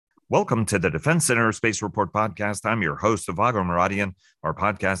Welcome to the Defense Center Space Report podcast. I'm your host, Vago Muradian. Our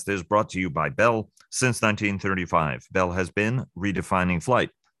podcast is brought to you by Bell. Since 1935, Bell has been redefining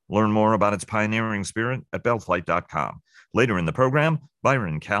flight. Learn more about its pioneering spirit at bellflight.com. Later in the program,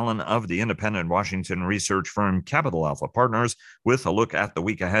 Byron Callan of the independent Washington research firm Capital Alpha Partners with a look at the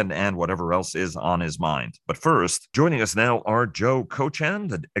week ahead and whatever else is on his mind. But first, joining us now are Joe Kochan,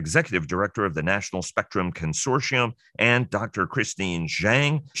 the executive director of the National Spectrum Consortium, and Dr. Christine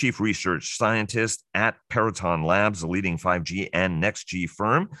Zhang, chief research scientist at Peraton Labs, a leading 5G and NextG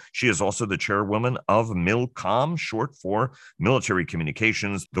firm. She is also the chairwoman of MILCOM, short for Military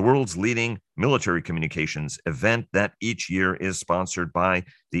Communications, the world's leading military communications event that each year is sponsored by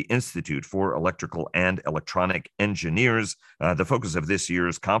the Institute for Electrical and Electronic Engineers. The focus of this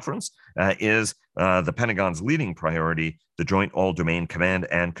year's conference is the Pentagon's leading priority, the Joint All-Domain Command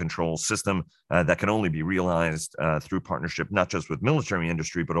and Control System that can only be realized through partnership, not just with military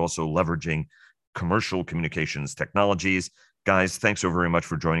industry, but also leveraging commercial communications technologies. Guys, thanks so very much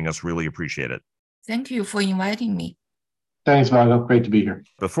for joining us. Really appreciate it. Thank you for inviting me. Thanks, Vago. Great to be here.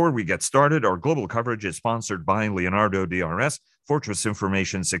 Before we get started, our global coverage is sponsored by Leonardo DRS. Fortress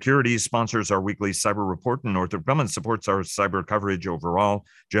Information Security sponsors our weekly cyber report, and Northrop Grumman supports our cyber coverage overall.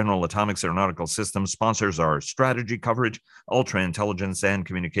 General Atomics Aeronautical Systems sponsors our strategy coverage. Ultra Intelligence and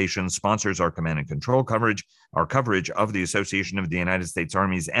Communications sponsors our command and control coverage. Our coverage of the Association of the United States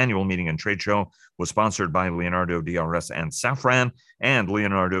Army's annual meeting and trade show was sponsored by Leonardo DRS and Safran, and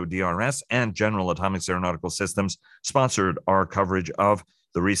Leonardo DRS and General Atomics Aeronautical Systems sponsored our coverage of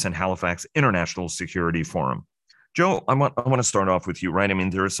the recent Halifax International Security Forum. Joe, I want to start off with you, right? I mean,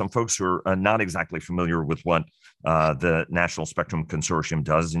 there are some folks who are not exactly familiar with what the National Spectrum Consortium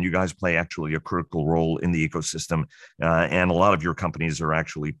does, and you guys play actually a critical role in the ecosystem, and a lot of your companies are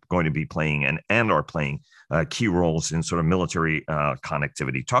actually going to be playing and are playing key roles in sort of military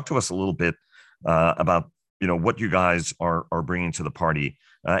connectivity. Talk to us a little bit about what you guys are bringing to the party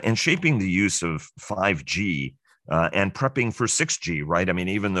and shaping the use of 5G and prepping for 6G, right? I mean,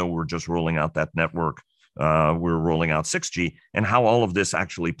 even though we're just rolling out that network, we're rolling out 6G, and how all of this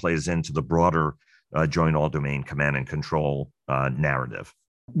actually plays into the broader Joint All-Domain Command and Control narrative.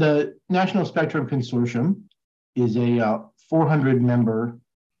 The National Spectrum Consortium is a 400-member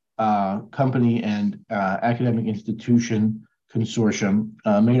company and academic institution consortium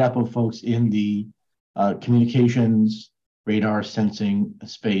made up of folks in the communications, radar, sensing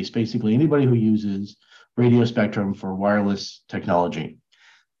space, basically anybody who uses radio spectrum for wireless technology.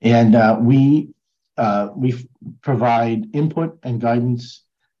 And we provide input and guidance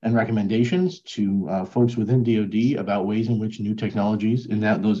and recommendations to folks within DoD about ways in which new technologies in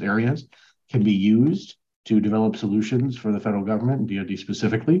those areas can be used to develop solutions for the federal government and DoD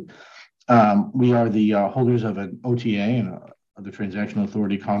specifically. We are the holders of an OTA and the Transactional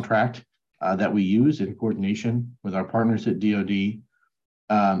Authority contract that we use in coordination with our partners at DoD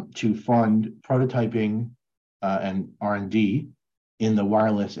to fund prototyping and R&D in the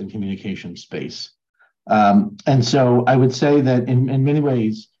wireless and communication space. And so I would say that in many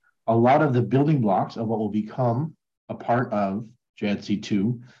ways, a lot of the building blocks of what will become a part of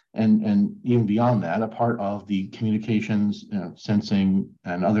JADC2 and even beyond that, a part of the communications, sensing,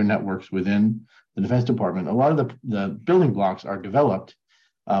 and other networks within the Defense Department, a lot of the building blocks are developed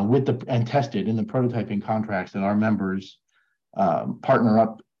and tested in the prototyping contracts that our members partner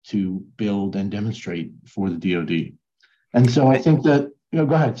up to build and demonstrate for the DoD. And so I think that, go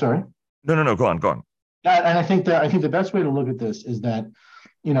ahead, sorry. No, go on. And I think the best way to look at this is that,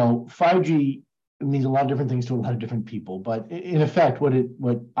 5G means a lot of different things to a lot of different people. But in effect,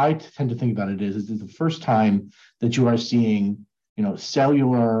 what I tend to think about it is the first time that you are seeing,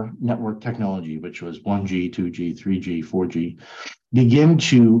 cellular network technology, which was 1G, 2G, 3G, 4G, begin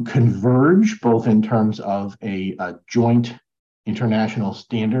to converge both in terms of a joint international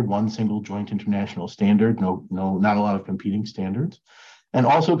standard, one single joint international standard, not a lot of competing standards, and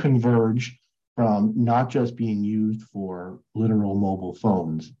also converge from not just being used for literal mobile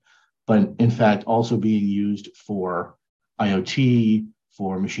phones, but in fact also being used for IoT,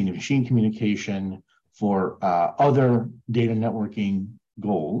 for machine-to-machine communication, for other data networking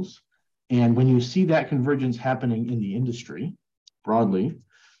goals. And when you see that convergence happening in the industry broadly,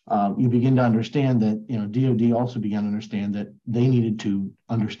 you begin to understand that DoD also began to understand that they needed to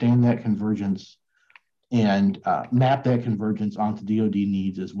understand that convergence and map that convergence onto DoD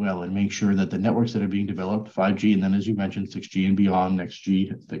needs as well, and make sure that the networks that are being developed, 5G, and then as you mentioned, 6G and beyond,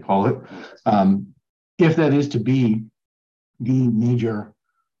 NextG, as they call it, if that is to be the major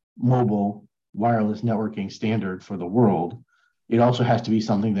mobile wireless networking standard for the world, it also has to be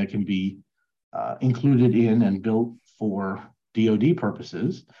something that can be included in and built for DoD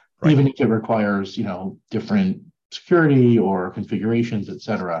purposes Right. even if it requires, different security or configurations, et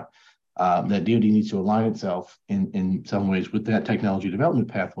cetera. That DoD needs to align itself in some ways with that technology development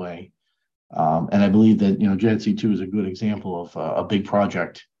pathway. And I believe that, JADC2 is a good example of a big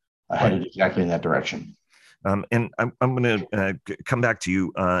project headed exactly in that direction. And I'm going to come back to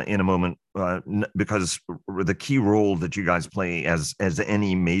you in a moment because the key role that you guys play as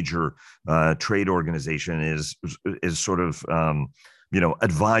any major trade organization is sort of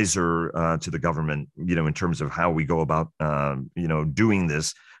advisor to the government, in terms of how we go about doing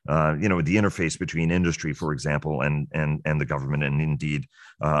this. The interface between industry, for example, and the government, and indeed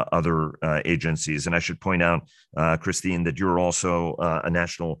other agencies. And I should point out, Christine, that you're also a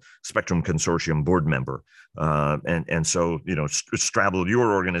National Spectrum Consortium board member, and so straddled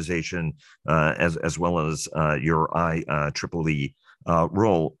your organization as well as your IEEE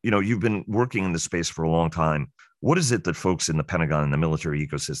role. You've been working in this space for a long time. What is it that folks in the Pentagon and the military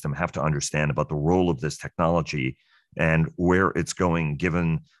ecosystem have to understand about the role of this technology and where it's going,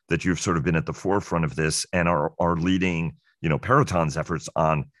 given that you've sort of been at the forefront of this and are leading, Peraton's efforts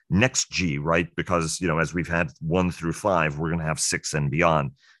on next G, right? Because, as we've had 1 through 5, we're going to have 6 and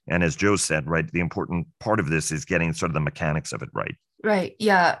beyond. And as Joe said, right, the important part of this is getting sort of the mechanics of it right. Right.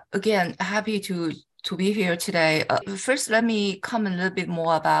 Yeah. Again, happy to be here today. First, let me comment a little bit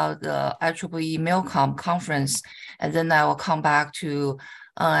more about the IEEE MILCOM conference, and then I will come back to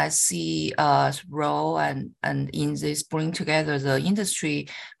NSC's role and in this bring together the industry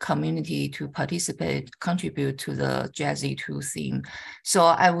community to contribute to the JADC2 theme. So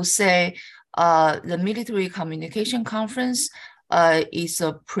I would say the Military Communication Conference is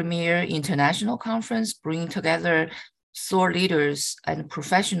a premier international conference bringing together thought leaders and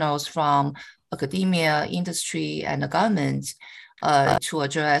professionals from academia, industry, and the government to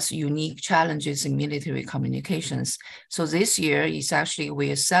address unique challenges in military communications. So this year is actually, we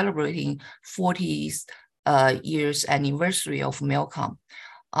are celebrating 40th years anniversary of MILCOM.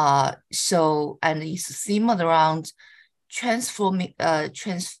 And it's themed around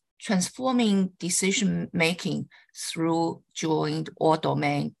transforming decision-making through joint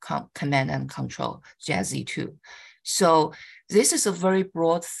all-domain command and control, JADC2. So this is a very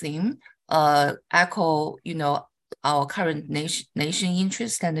broad theme, echo, our current nation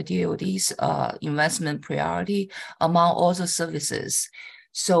interest and the DoD's investment priority among all the services.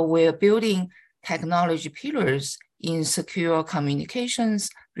 So we're building technology pillars in secure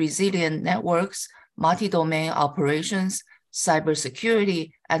communications, resilient networks, multi-domain operations,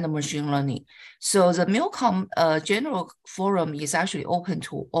 cybersecurity, and machine learning. So the MILCOM General Forum is actually open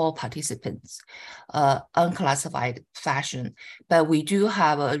to all participants, unclassified fashion, but we do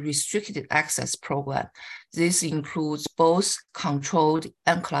have a restricted access program. This includes both controlled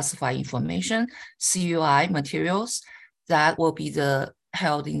and classified information, CUI materials, that will be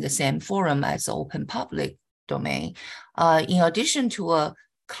held in the same forum as the open public domain. In addition to a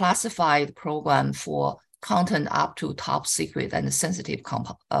classified program for content up to top secret and sensitive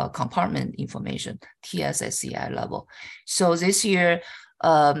compartment information, TSSCI level. So this year,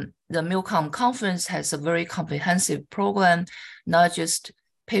 the MILCOM conference has a very comprehensive program, not just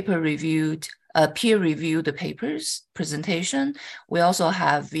peer-reviewed papers presentation. We also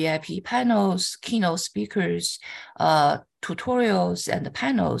have VIP panels, keynote speakers, tutorials, and the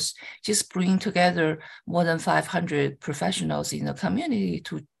panels, just bring together more than 500 professionals in the community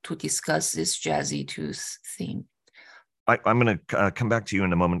to discuss this JADC2 theme. I'm going to come back to you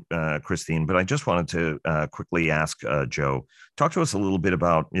in a moment, Christine, but I just wanted to quickly ask Joe, talk to us a little bit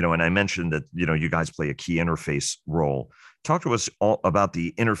about, and I mentioned that, you guys play a key interface role. Talk to us all about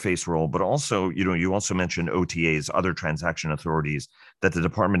the interface role, but also, you also mentioned OTAs, other transaction authorities that the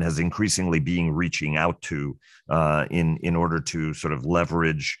department has increasingly been reaching out to in order to sort of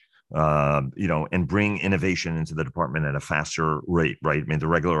leverage, and bring innovation into the department at a faster rate, right? I mean, the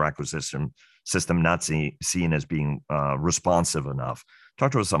regular acquisition system not seen as being responsive enough.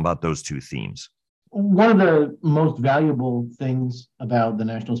 Talk to us about those two themes. One of the most valuable things about the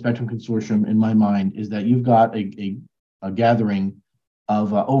National Spectrum Consortium, in my mind, is that you've got a gathering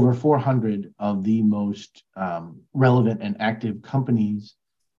of over 400 of the most relevant and active companies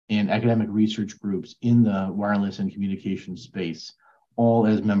and academic research groups in the wireless and communication space, all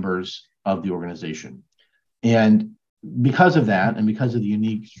as members of the organization. And because of that, and because of the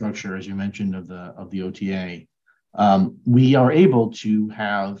unique structure, as you mentioned, of the OTA, we are able to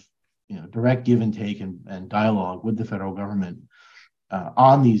have direct give and take and dialogue with the federal government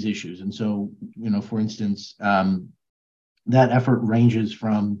on these issues. And so, for instance, that effort ranges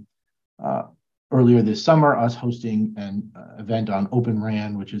from earlier this summer, us hosting an event on Open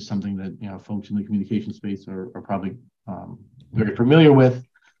RAN, which is something that folks in the communication space are probably very familiar with.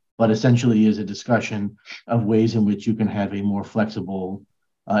 but essentially is a discussion of ways in which you can have a more flexible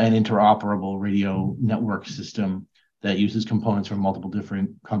and interoperable radio network system that uses components from multiple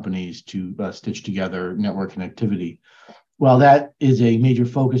different companies to stitch together network connectivity. Well, that is a major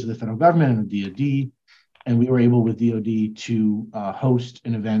focus of the federal government and the DoD, and we were able with DoD to host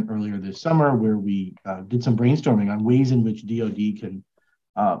an event earlier this summer where we did some brainstorming on ways in which DoD can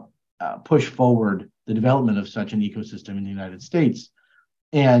push forward the development of such an ecosystem in the United States.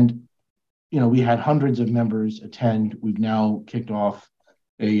 And we had hundreds of members attend. We've now kicked off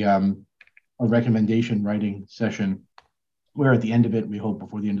a recommendation writing session where at the end of it, we hope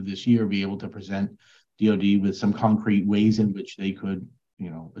before the end of this year, be able to present DoD with some concrete ways in which they could,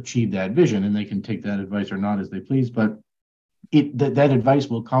 achieve that vision, and they can take that advice or not as they please. But that advice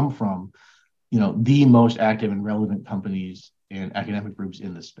will come from, the most active and relevant companies and academic groups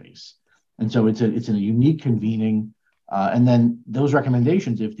in the space. And so it's a unique convening, and then those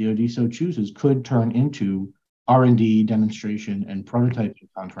recommendations, if DoD so chooses, could turn into R&D, demonstration, and prototyping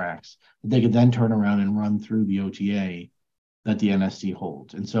contracts that they could then turn around and run through the OTA that the NSC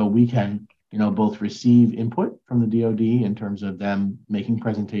holds. And so we can, both receive input from the DoD in terms of them making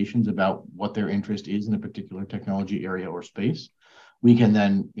presentations about what their interest is in a particular technology area or space. We can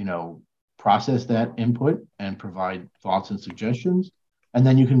then, process that input and provide thoughts and suggestions. And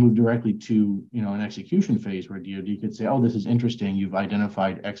then you can move directly to, an execution phase where DoD could say, oh, this is interesting. You've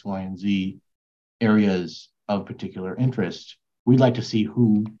identified X, Y, and Z areas of particular interest. We'd like to see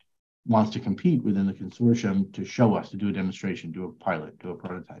who wants to compete within the consortium to show us, to do a demonstration, do a pilot, do a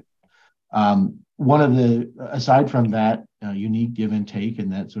prototype. Aside from that unique give and take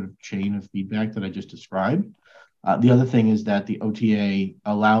and that sort of chain of feedback that I just described, the other thing is that the OTA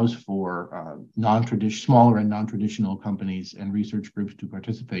allows for smaller and non-traditional companies and research groups to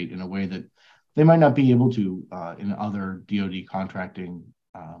participate in a way that they might not be able to in other DoD contracting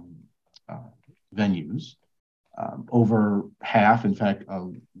venues. Over half, in fact,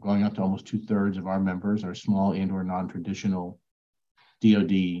 going up to almost 2/3 of our members are small and or non-traditional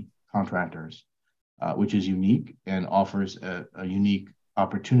DoD contractors, which is unique and offers a unique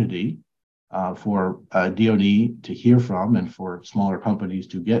opportunity for DoD to hear from and for smaller companies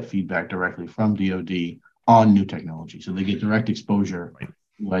to get feedback directly from DoD on new technology. So they get direct exposure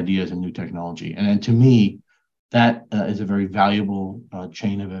to ideas and new technology. And to me, that is a very valuable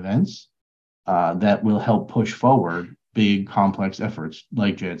chain of events that will help push forward big, complex efforts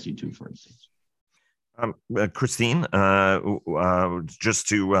like JADC2, for instance. Christine, just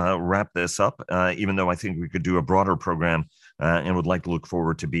to wrap this up, even though I think we could do a broader program and would like to look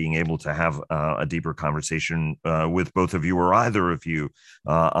forward to being able to have a deeper conversation with both of you or either of you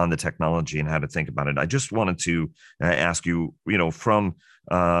on the technology and how to think about it. I just wanted to ask you, from,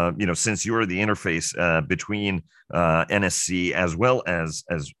 since you're the interface between NSC as well as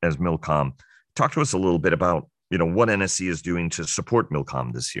Milcom, talk to us a little bit about, what NSC is doing to support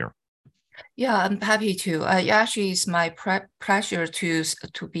Milcom this year. Yeah, I'm happy to. Actually, it's my pleasure to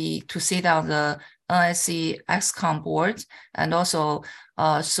sit on the NSC XCOM board and also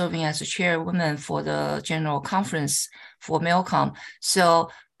serving as a chairwoman for the general conference for Milcom.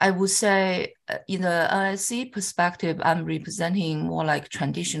 So I would say in the NSC perspective, I'm representing more like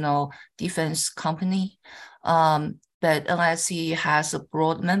traditional defense company. But NSC has a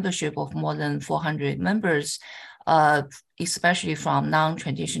broad membership of more than 400 members, especially from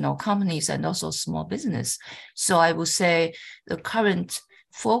non-traditional companies and also small business. So I would say the current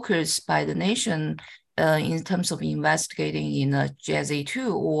focus by the nation in terms of investigating in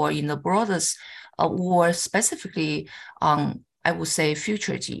JADC2 or in the broadest, or specifically on, I would say,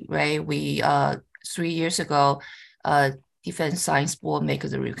 future G, right? We, 3 years ago, Defense Science Board make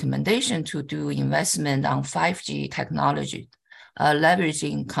the recommendation to do investment on 5G technology,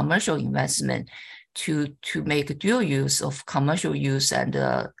 leveraging commercial investment to make dual use of commercial use and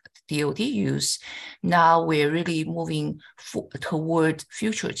DoD use. Now we're really moving toward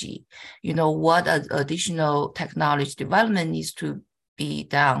future G. What additional technology development needs to be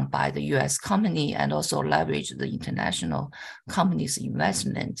done by the U.S. company and also leverage the international companies'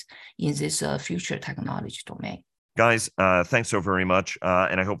 investment in this future technology domain. Guys, thanks so very much.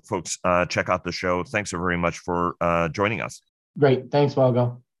 And I hope folks check out the show. Thanks so very much for joining us. Great. Thanks,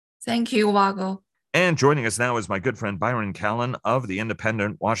 Vago. Thank you, Vago. And joining us now is my good friend Byron Callan of the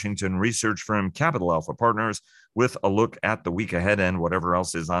independent Washington research firm Capital Alpha Partners with a look at the week ahead and whatever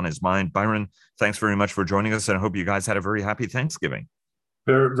else is on his mind. Byron, thanks very much for joining us, and I hope you guys had a very happy Thanksgiving.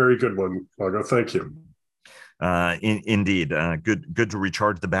 Very, very good one, Vago. Thank you. Indeed, good to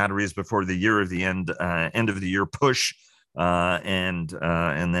recharge the batteries before the end of the year push, and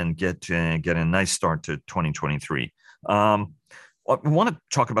then get a nice start to 2023. I want to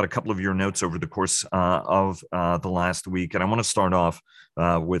talk about a couple of your notes over the course of the last week, and I want to start off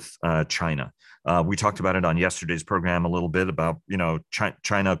with China. We talked about it on yesterday's program a little bit about,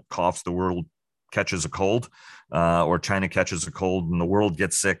 China coughs, the world catches a cold, or China catches a cold and the world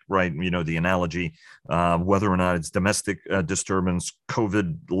gets sick, right? The analogy, whether or not it's domestic disturbance,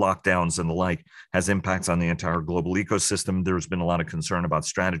 COVID lockdowns and the like, has impacts on the entire global ecosystem. There's been a lot of concern about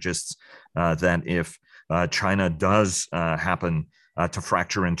strategists that if China does happen to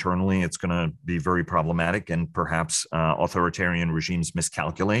fracture internally, it's going to be very problematic, and perhaps authoritarian regimes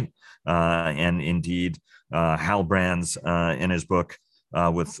miscalculate. And indeed, Hal Brands in his book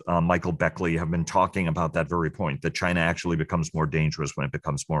with Michael Beckley have been talking about that very point, that China actually becomes more dangerous when it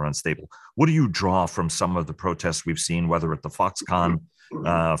becomes more unstable. What do you draw from some of the protests we've seen, whether at the Foxconn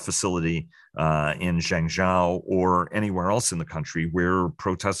facility in Zhengzhou or anywhere else in the country where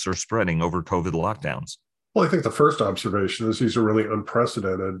protests are spreading over COVID lockdowns? Well, I think the first observation is these are really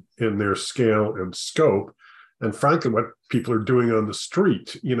unprecedented in their scale and scope. And frankly, what people are doing on the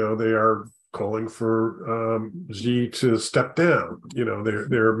street, they are calling for Xi to step down.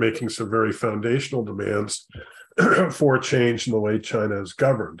 They're making some very foundational demands for a change in the way China is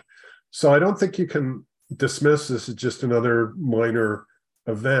governed. So I don't think you can dismiss this as just another minor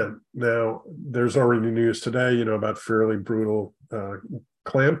event. Now, there's already news today, about fairly brutal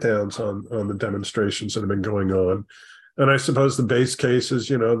clampdowns on the demonstrations that have been going on. And I suppose the base case is,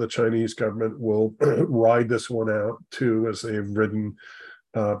 the Chinese government will ride this one out too, as they've ridden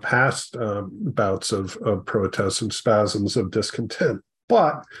past bouts of protests and spasms of discontent.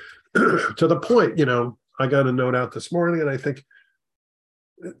 But to the point, I got a note out this morning, and I think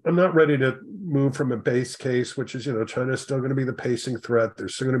I'm not ready to move from a base case, which is, China is still going to be the pacing threat. They're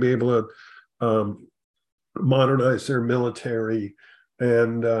still going to be able to modernize their military.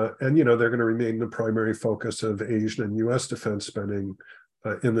 And they're going to remain the primary focus of Asian and U.S. defense spending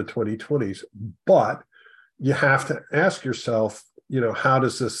in the 2020s. But you have to ask yourself, how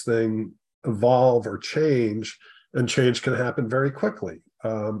does this thing evolve or change? And change can happen very quickly.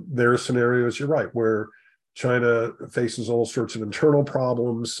 There are scenarios, you're right, where China faces all sorts of internal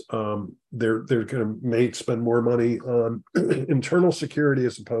problems. They're going to spend more money on internal security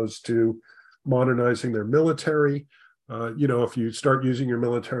as opposed to modernizing their military. If you start using your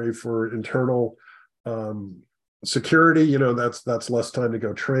military for internal security, that's less time to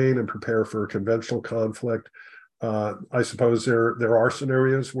go train and prepare for a conventional conflict. I suppose there are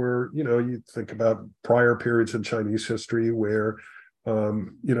scenarios where, you think about prior periods in Chinese history where,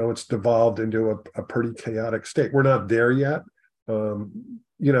 it's devolved into a pretty chaotic state. We're not there yet.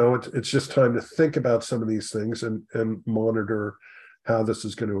 It's just time to think about some of these things and monitor how this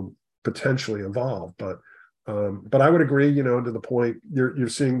is going to potentially evolve. But I would agree, to the point you're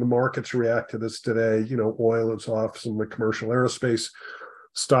seeing the markets react to this today. Oil is off, some of the commercial aerospace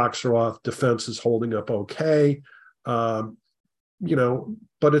stocks are off, defense is holding up okay. But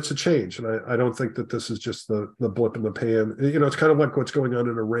it's a change. And I don't think that this is just the blip in the pan. It's kind of like what's going on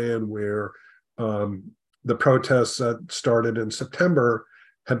in Iran, where the protests that started in September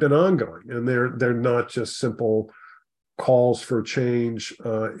have been ongoing, and they're not just simple calls for change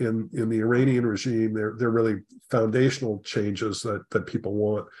in the Iranian regime. They're really foundational changes that people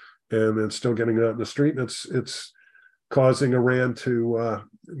want, and it's still getting out in the street, and it's causing Iran to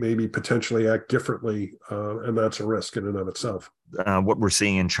maybe potentially act differently, and that's a risk in and of itself. What we're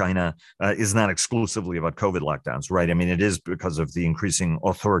seeing in China is not exclusively about COVID lockdowns, right? I mean, it is because of the increasing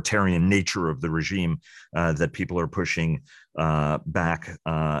authoritarian nature of the regime that people are pushing back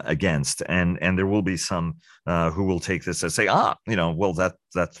against. And there will be some who will take this and say, well,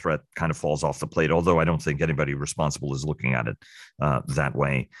 that threat kind of falls off the plate, although I don't think anybody responsible is looking at it that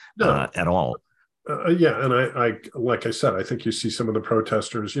way at all. Yeah, and I like I said, I think you see some of the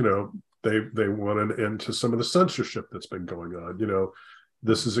protesters, they want an end to some of the censorship that's been going on.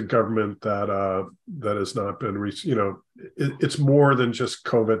 This is a government that has not been, it's more than just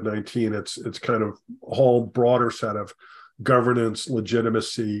COVID-19. It's kind of a whole broader set of governance,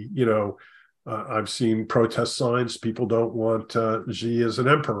 legitimacy. I've seen protest signs. People don't want Xi as an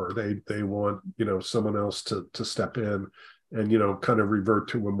emperor. They want someone else to step in and kind of revert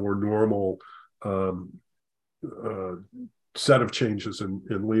to a more normal set of changes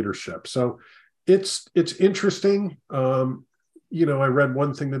in leadership. So it's interesting. I read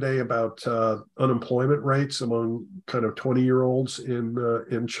one thing today about unemployment rates among kind of 20-year-olds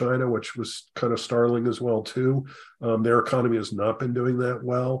in China, which was kind of startling as well too. Their economy has not been doing that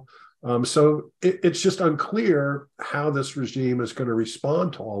well. So it's just unclear how this regime is going to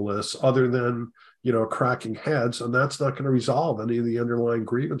respond to all this, other than cracking heads, and that's not going to resolve any of the underlying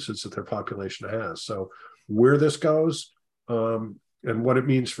grievances that their population has. So where this goes, and what it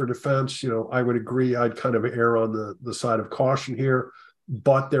means for defense. I would agree. I'd kind of err on the side of caution here,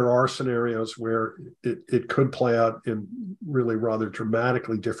 but there are scenarios where it could play out in really rather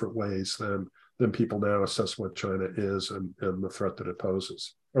dramatically different ways than people now assess what China is and the threat that it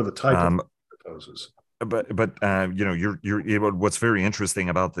poses, or the type of threat it poses. But you're able. What's very interesting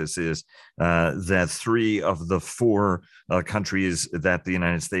about this is that 3 of the 4 countries that the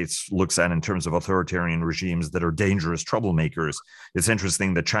United States looks at in terms of authoritarian regimes that are dangerous troublemakers. It's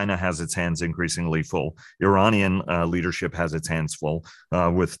interesting that China has its hands increasingly full. Iranian leadership has its hands full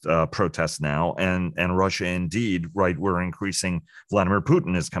with protests now, and Russia indeed, right? We're increasing. Vladimir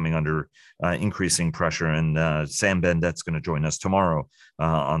Putin is coming under increasing pressure, and Sam Bendet's going to join us tomorrow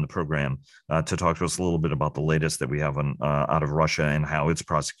on the program to talk to us a little bit about the latest that we have out of Russia and how it's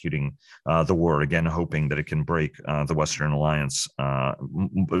prosecuting the war, again, hoping that it can break the Western alliance,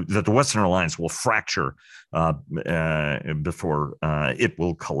 that the Western alliance will fracture before it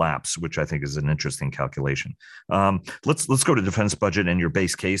will collapse, which I think is an interesting calculation. Let's go to defense budget and your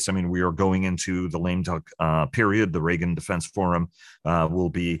base case. I mean, we are going into the lame duck period. The Reagan Defense Forum will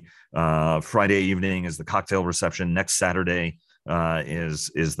be Friday evening is the cocktail reception. Next Saturday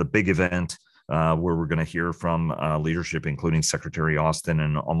is the big event where we're going to hear from leadership, including Secretary Austin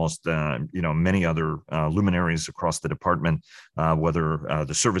and almost many other luminaries across the department. Whether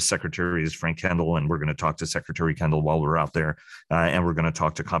the service secretary is Frank Kendall, and we're going to talk to Secretary Kendall while we're out there, and we're going to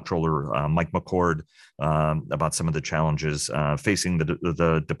talk to Comptroller Mike McCord about some of the challenges facing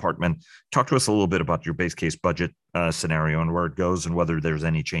the department. Talk to us a little bit about your base case budget scenario and where it goes, and whether there's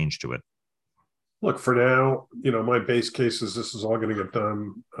any change to it. Look, for now, my base case is this is all going to get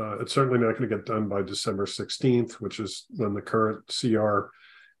done. It's certainly not going to get done by December 16th, which is when the current CR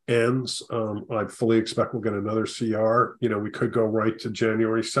ends. I fully expect we'll get another CR. We could go right to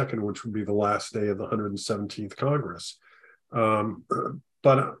January 2nd, which would be the last day of the 117th Congress.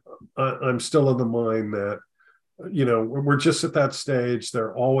 But I'm still of the mind that, we're just at that stage.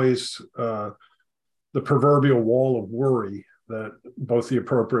 There always the proverbial wall of worry that both the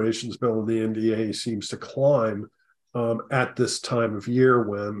appropriations bill and the NDA seems to climb at this time of year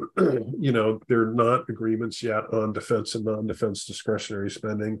when, there are not agreements yet on defense and non-defense discretionary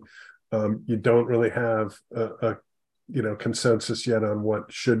spending. You don't really have a consensus yet on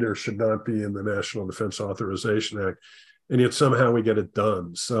what should or should not be in the National Defense Authorization Act. And yet somehow we get it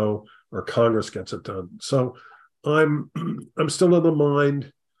done. Or Congress gets it done. So I'm still of the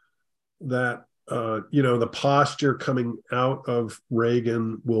mind that the posture coming out of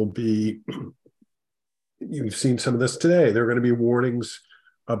Reagan will be, you've seen some of this today. There are going to be warnings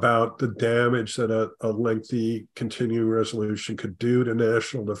about the damage that a lengthy continuing resolution could do to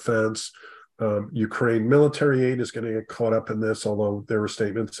national defense. Ukraine military aid is going to get caught up in this, although there were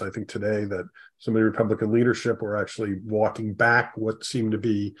statements, I think, today that some of the Republican leadership were actually walking back what seemed to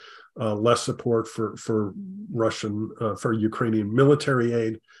be less support for Ukrainian military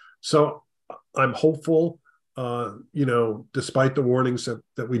aid. So I'm hopeful, despite the warnings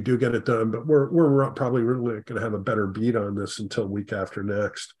that we do get it done, but we're probably really going to have a better beat on this until week after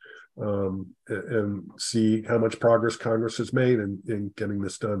next, and see how much progress Congress has made in getting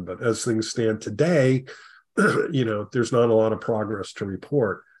this done. But as things stand today, there's not a lot of progress to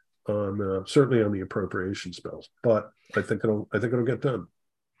report on, certainly on the appropriations bills. But I think it'll get done.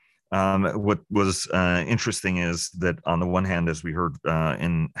 What was interesting is that on the one hand, as we heard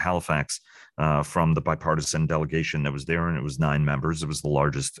in Halifax from the bipartisan delegation that was there, and it was 9 members, it was the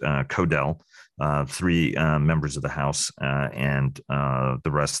largest CODEL, 3 members of the House and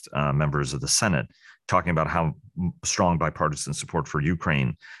the rest members of the Senate, talking about how strong bipartisan support for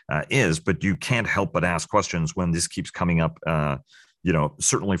Ukraine is. But you can't help but ask questions when this keeps coming up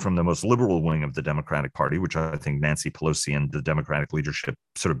certainly from the most liberal wing of the Democratic Party, which I think Nancy Pelosi and the Democratic leadership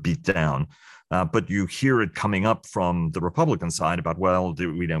sort of beat down. But you hear it coming up from the Republican side about, well,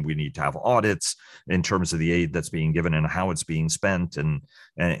 we need to have audits in terms of the aid that's being given and how it's being spent and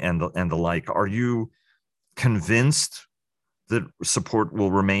the like. Are you convinced that support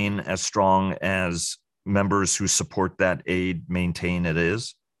will remain as strong as members who support that aid maintain it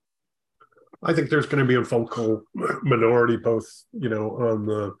is? I think there's going to be a vocal minority, both, on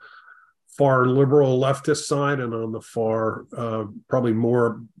the far liberal leftist side and on the far, probably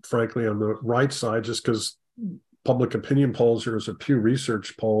more, frankly, on the right side, just because public opinion polls, there's a Pew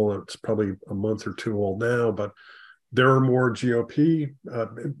Research poll, it's probably a month or 2 old now, but there are more GOP,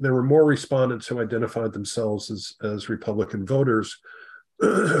 there were more respondents who identified themselves as Republican voters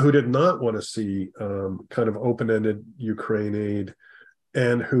who did not want to see kind of open-ended Ukraine aid,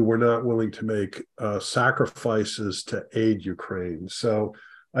 and who were not willing to make sacrifices to aid Ukraine. So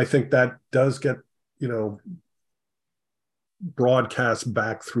I think that does get, broadcast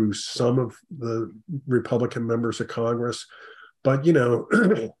back through some of the Republican members of Congress. But,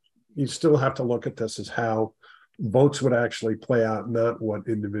 you still have to look at this as how votes would actually play out, not what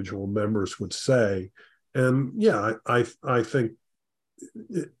individual members would say. And yeah, I think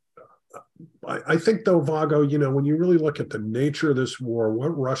though, Vago, when you really look at the nature of this war,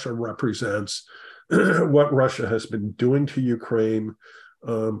 what Russia represents, what Russia has been doing to Ukraine,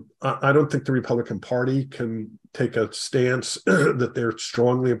 I don't think the Republican Party can take a stance that they're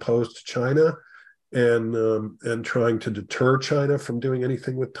strongly opposed to China and trying to deter China from doing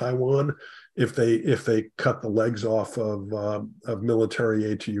anything with Taiwan if they cut the legs off of military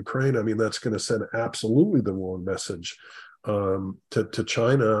aid to Ukraine. I mean, that's going to send absolutely the wrong message to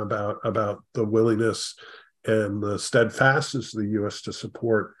China about the willingness and the steadfastness of the U.S. to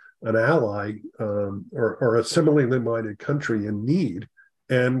support an ally or a similarly minded country in need,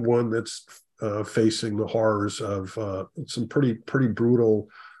 and one that's facing the horrors of some pretty brutal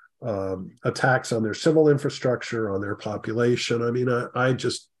attacks on their civil infrastructure, on their population. I mean, I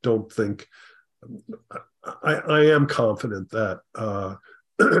just don't think. I am confident that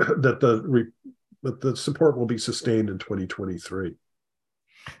that the support will be sustained in 2023.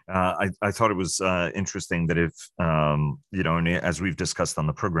 I thought it was interesting that if, and as we've discussed on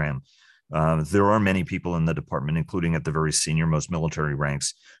the program, there are many people in the department, including at the very senior most military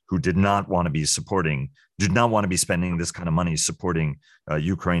ranks, who did not want to be spending this kind of money supporting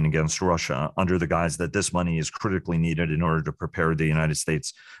Ukraine against Russia under the guise that this money is critically needed in order to prepare the United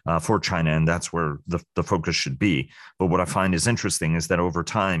States for China. And that's where the focus should be. But what I find is interesting is that over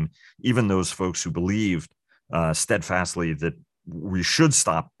time, even those folks who believed steadfastly that we should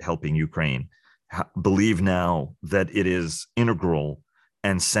stop helping Ukraine believe now that it is integral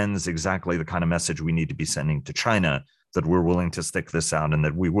and sends exactly the kind of message we need to be sending to China, that we're willing to stick this out and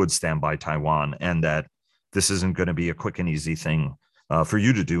that we would stand by Taiwan, and that this isn't going to be a quick and easy thing for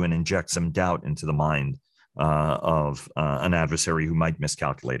you to do and inject some doubt into the mind of an adversary who might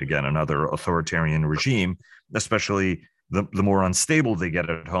miscalculate. Again, another authoritarian regime, especially the more unstable they get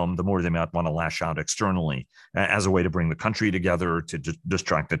at home, the more they might want to lash out externally as a way to bring the country together, to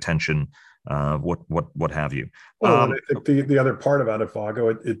distract attention, what have you. Well, and I think the other part about it, Vago,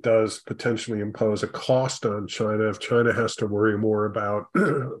 it does potentially impose a cost on China if China has to worry more about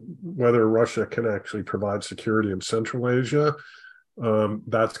whether Russia can actually provide security in Central Asia.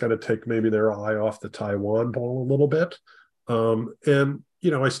 That's going to take maybe their eye off the Taiwan ball a little bit. And,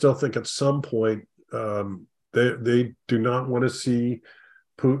 I still think at some point they do not want to see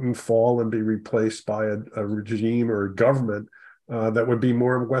Putin fall and be replaced by a regime or a government that would be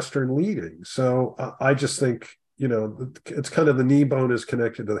more Western leading. So I just think, it's kind of the knee bone is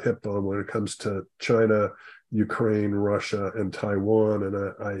connected to the hip bone when it comes to China, Ukraine, Russia, and Taiwan.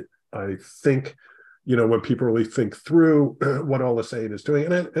 And I think, when people really think through what all this aid is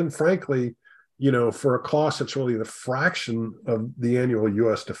doing, and frankly, for a cost that's really the fraction of the annual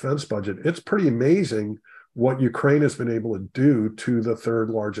U.S. defense budget, it's pretty amazing what Ukraine has been able to do to the third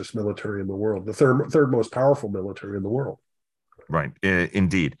largest military in the world, the third most powerful military in the world. Right.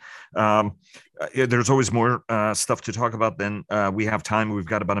 Indeed. There's always more stuff to talk about than we have time. We've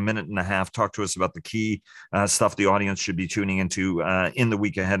got about a minute and a half. Talk to us about the key stuff the audience should be tuning into in the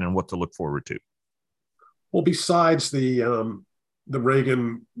week ahead and what to look forward to. Well, besides the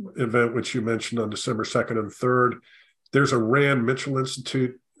Reagan event, which you mentioned on December 2nd and 3rd, there's a Rand Mitchell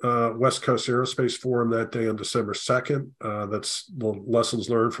Institute West Coast Aerospace Forum that day on December 2nd. That's the lessons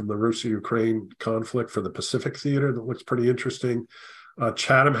learned from the Russia-Ukraine conflict for the Pacific Theater. That looks pretty interesting.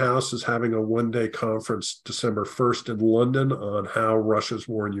 Chatham House is having a one-day conference December 1st in London on how Russia's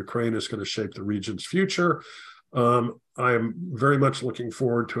war in Ukraine is going to shape the region's future. I am very much looking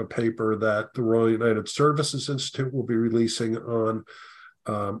forward to a paper that the Royal United Services Institute will be releasing on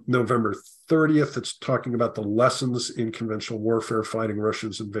November 30th. It's talking about the lessons in conventional warfare fighting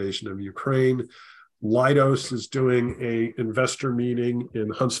Russia's invasion of Ukraine. Leidos is doing an investor meeting in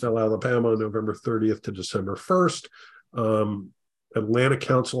Huntsville, Alabama, November 30th to December 1st. Atlantic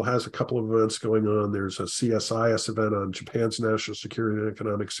Council has a couple of events going on. There's a CSIS event on Japan's national security and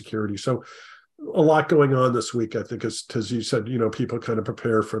economic security. So a lot going on this week, I think, as you said, people kind of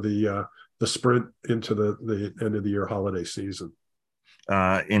prepare for the sprint into the end of the year holiday season.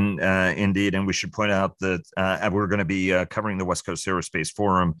 Indeed, and we should point out that we're going to be covering the West Coast Aerospace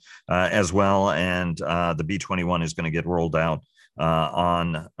Forum as well, and the B-21 is going to get rolled out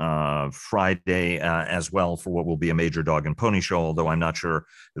on Friday as well for what will be a major dog and pony show, although I'm not sure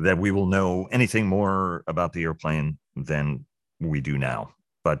that we will know anything more about the airplane than we do now,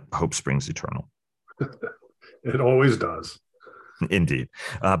 but hope springs eternal. It always does. Indeed.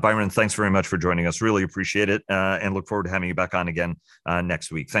 Byron, thanks very much for joining us. Really appreciate it, and look forward to having you back on again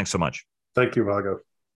next week. Thanks so much. Thank you, Vago.